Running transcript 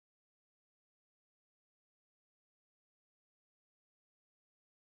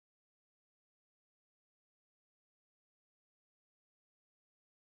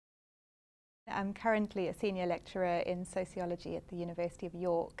I'm currently a senior lecturer in sociology at the University of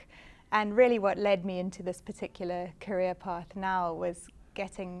York, and really what led me into this particular career path now was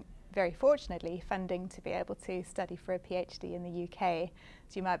getting, very fortunately, funding to be able to study for a PhD in the UK.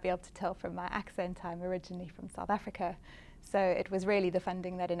 As you might be able to tell from my accent, I'm originally from South Africa. So it was really the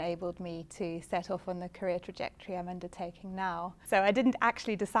funding that enabled me to set off on the career trajectory I'm undertaking now. So I didn't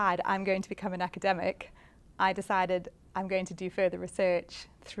actually decide I'm going to become an academic. I decided I'm going to do further research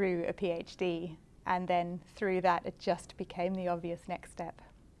through a PhD, and then through that it just became the obvious next step.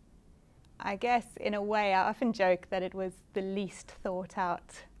 I guess in a way I often joke that it was the least thought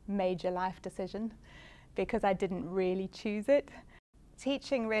out major life decision because I didn't really choose it.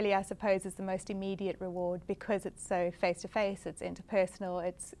 Teaching really, I suppose, is the most immediate reward because it's so face-to-face, it's interpersonal,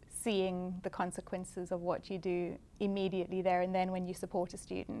 it's seeing the consequences of what you do immediately there and then when you support a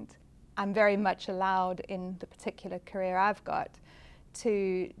student. I'm very much allowed in the particular career I've got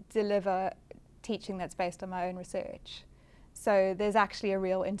to deliver teaching that's based on my own research. So there's actually a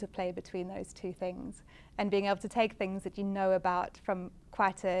real interplay between those two things, and being able to take things that you know about from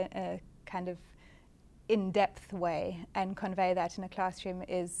quite a kind of in-depth way and convey that in a classroom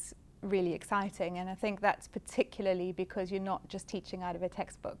is really exciting. And I think that's particularly because you're not just teaching out of a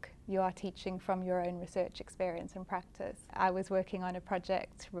textbook, you are teaching from your own research experience and practice. I was working on a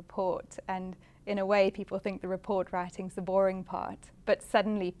project report, and in a way people think the report writing's the boring part, but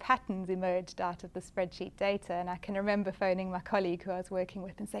suddenly patterns emerged out of the spreadsheet data, and I can remember phoning my colleague who I was working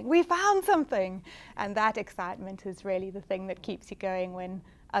with and saying, "We found something!" And that excitement is really the thing that keeps you going when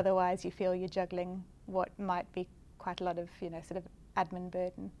otherwise you feel you're juggling what might be quite a lot of, sort of admin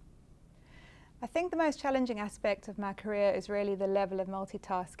burden. I think the most challenging aspect of my career is really the level of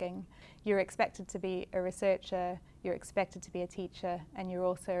multitasking. You're expected to be a researcher, you're expected to be a teacher, and you're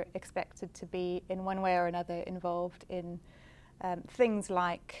also expected to be, in one way or another, involved in things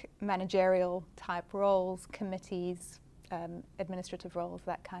like managerial type roles, committees, administrative roles,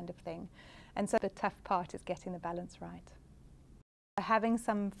 that kind of thing. And so the tough part is getting the balance right. Having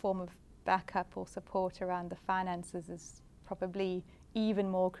some form of backup or support around the finances is probably even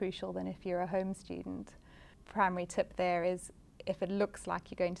more crucial than if you're a home student. Primary tip there is, if it looks like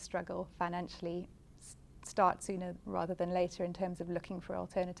you're going to struggle financially, start sooner rather than later in terms of looking for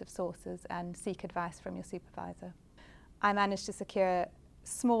alternative sources and seek advice from your supervisor. I managed to secure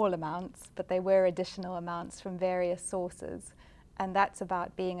small amounts, but they were additional amounts from various sources, and that's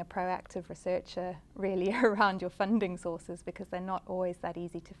about being a proactive researcher really around your funding sources because they're not always that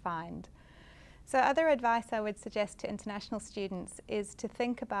easy to find. So other advice I would suggest to international students is to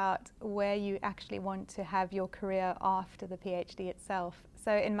think about where you actually want to have your career after the PhD itself.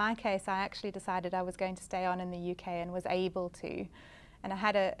 So in my case, I actually decided I was going to stay on in the UK and was able to. And I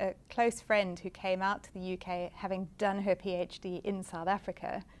had a close friend who came out to the UK having done her PhD in South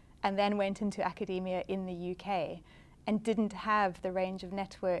Africa and then went into academia in the UK and didn't have the range of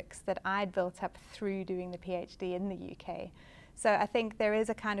networks that I'd built up through doing the PhD in the UK. So I think there is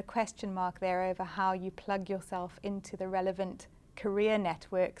a kind of question mark there over how you plug yourself into the relevant career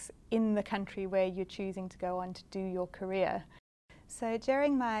networks in the country where you're choosing to go on to do your career. So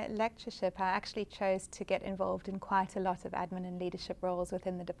during my lectureship, I actually chose to get involved in quite a lot of admin and leadership roles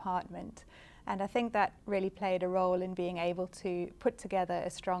within the department. And I think that really played a role in being able to put together a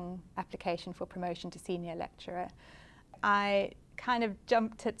strong application for promotion to senior lecturer. I kind of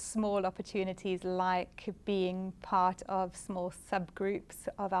jumped at small opportunities like being part of small subgroups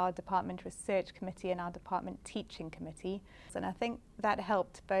of our department research committee and our department teaching committee. And I think that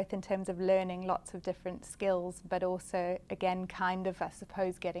helped both in terms of learning lots of different skills, but also, again, kind of, I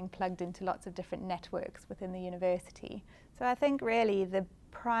suppose, getting plugged into lots of different networks within the university. So I think really the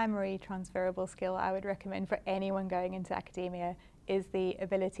primary transferable skill I would recommend for anyone going into academia is the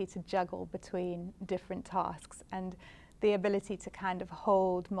ability to juggle between different tasks and the ability to kind of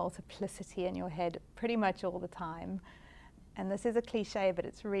hold multiplicity in your head pretty much all the time. And this is a cliche, but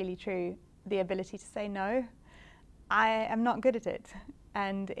it's really true. The ability to say no. I am not good at it,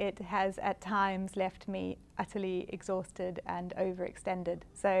 and it has at times left me utterly exhausted and overextended.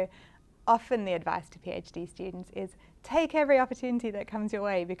 So often the advice to PhD students is take every opportunity that comes your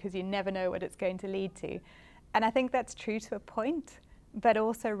way because you never know what it's going to lead to. And I think that's true to a point, but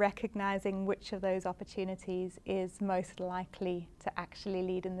also recognizing which of those opportunities is most likely to actually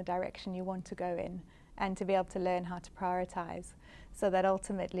lead in the direction you want to go in, and to be able to learn how to prioritize so that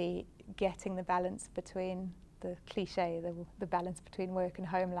ultimately getting the balance between the cliche, the balance between work and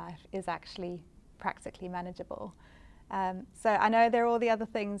home life is actually practically manageable. So I know there are all the other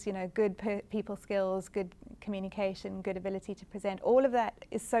things, good people skills, good communication, good ability to present, all of that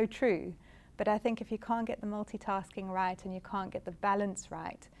is so true. But I think if you can't get the multitasking right and you can't get the balance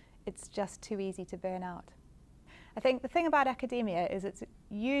right, it's just too easy to burn out. I think the thing about academia is it's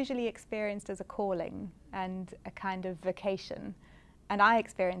usually experienced as a calling and a kind of vocation, and I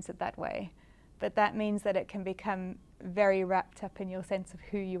experience it that way, but that means that it can become very wrapped up in your sense of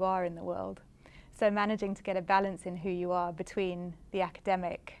who you are in the world. So managing to get a balance in who you are between the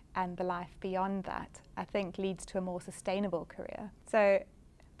academic and the life beyond that, I think leads to a more sustainable career. So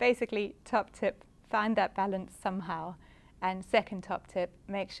basically, top tip, find that balance somehow. And second top tip,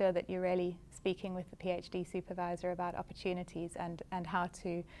 make sure that you're really speaking with the PhD supervisor about opportunities and how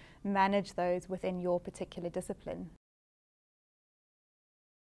to manage those within your particular discipline.